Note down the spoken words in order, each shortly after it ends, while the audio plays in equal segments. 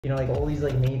You know, like all these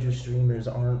like major streamers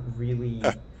aren't really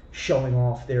showing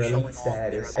off their elite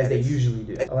status as they usually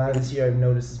do. A lot of this year I've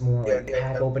noticed is more like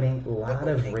pack opening, a lot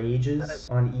of rages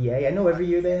on EA. I know every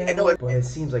year they have, but it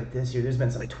seems like this year there's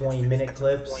been some 20-minute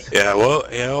clips. Yeah, well,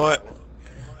 you know what?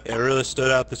 It really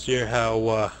stood out this year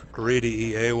how greedy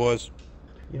EA was.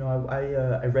 You know,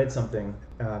 I read something.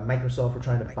 Microsoft were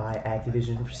trying to buy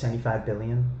Activision for $75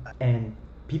 billion, and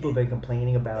people have been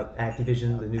complaining about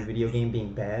Activision, the new video game,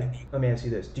 being bad. Let me ask you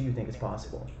this: do you think it's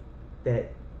possible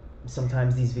that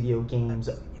sometimes these video games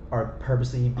are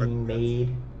purposely being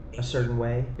made a certain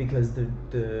way because the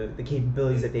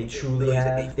capabilities that they truly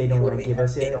have, they don't want to give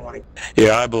us yet?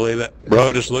 Yeah, I believe it,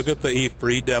 bro. Just look at the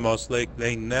E3 demos.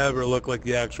 They never look like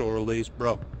the actual release,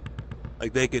 bro.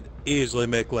 Like they could easily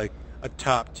make like a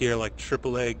top tier like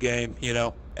AAA game, you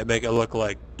know, and make it look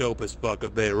like dope as fuck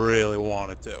if they really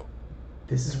wanted to.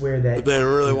 This is where that. If they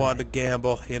really wanted to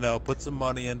gamble, you know, put some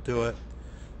money into it.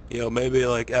 You know, maybe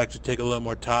like actually take a little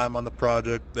more time on the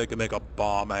project. They could make a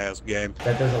bomb-ass game.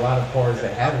 That there's a lot of parts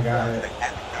that haven't gotten it.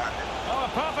 Oh, a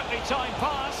perfectly timed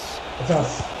pass. It's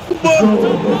us.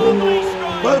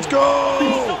 Let's go!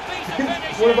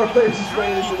 One of our players is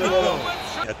playing into the middle.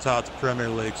 Yeah, Todd's Premier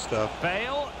League stuff.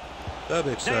 Bale. That'd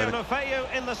be exciting.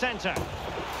 In the center.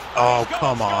 Oh,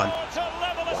 come on. To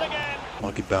level us again.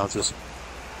 Monkey bounces.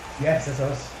 Yes, that's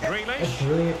us. That's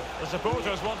brilliant. The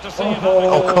supporters want to see him.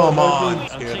 Oh, come on. And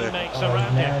teammates Oh, around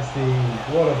him. nasty.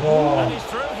 What a ball. And he's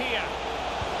through here.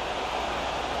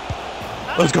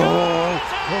 Let's go. Come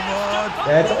on.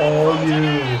 That's all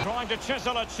you. Trying to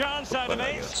chisel a chance out of it.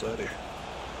 It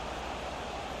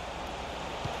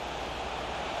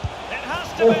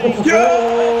has to be.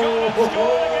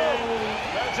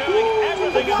 They're doing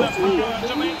everything in their power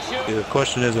to make sure. Yeah, the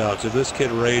question is, Alex, is this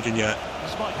kid raging yet?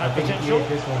 This might I have think he potential. hit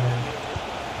this one in.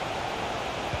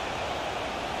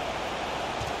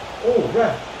 Oh,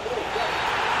 ref.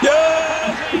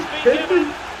 Yeah! He's been given,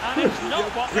 and it's not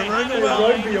what they Bring had him in out.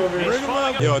 mind. Rugby over He's here.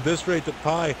 trying Yo, at this rate,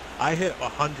 Depay, I hit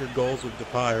 100 goals with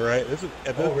Depay, right?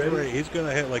 At this really? rate, he's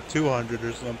gonna hit like 200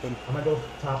 or something. I'm gonna go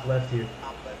top left here.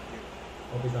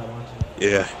 Hope he's not watching.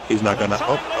 Yeah, he's not gonna.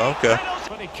 Oh, okay.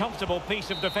 Pretty comfortable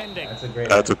piece of defending. That's a great.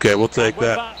 That's okay. We'll take And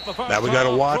with that. the first Now we gotta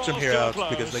half watch him draws here, to a Alex, close.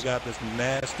 because they got this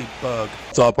nasty bug.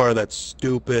 It's all part of that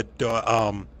stupid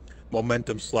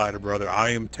momentum slider, brother. I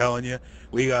am telling you,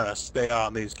 we gotta stay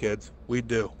on these kids. We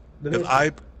do. Because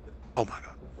oh my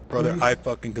god, brother, I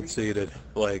fucking conceded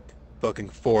like fucking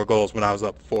 4 goals when I was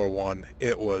up 4-1.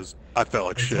 I felt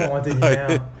like shit. Taunting you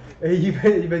now. Hey, you've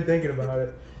been thinking about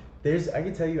it. I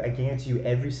can tell you, I guarantee you,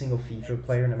 every single FIFA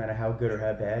player, no matter how good or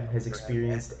how bad, has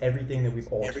experienced everything that we've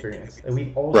all experienced. Like,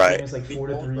 we've all experienced like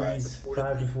 4-3s,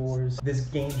 5-4s. This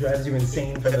game drives you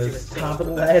insane from the top of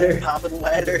the ladder.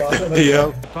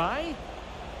 Yep. Bye.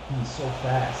 He's so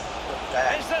fast.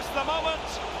 Is this the moment?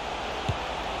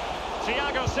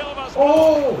 Thiago Silva's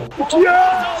Oh!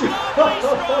 yeah!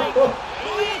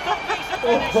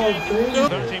 Oh,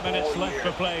 30 minutes left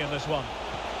for play in this one.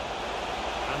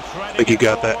 I think you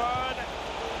got that.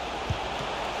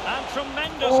 And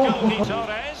tremendous goalkeeper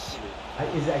Torres. I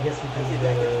guess because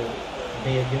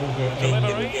they don't get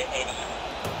Delivery.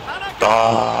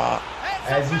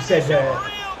 As you said that.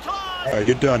 All right,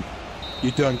 you're done.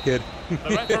 You're done, kid. The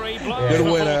referee blows Good for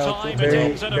win, full Alex. time. Very, It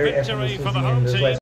ends in a very victory effortless for the in the home end. There's team. like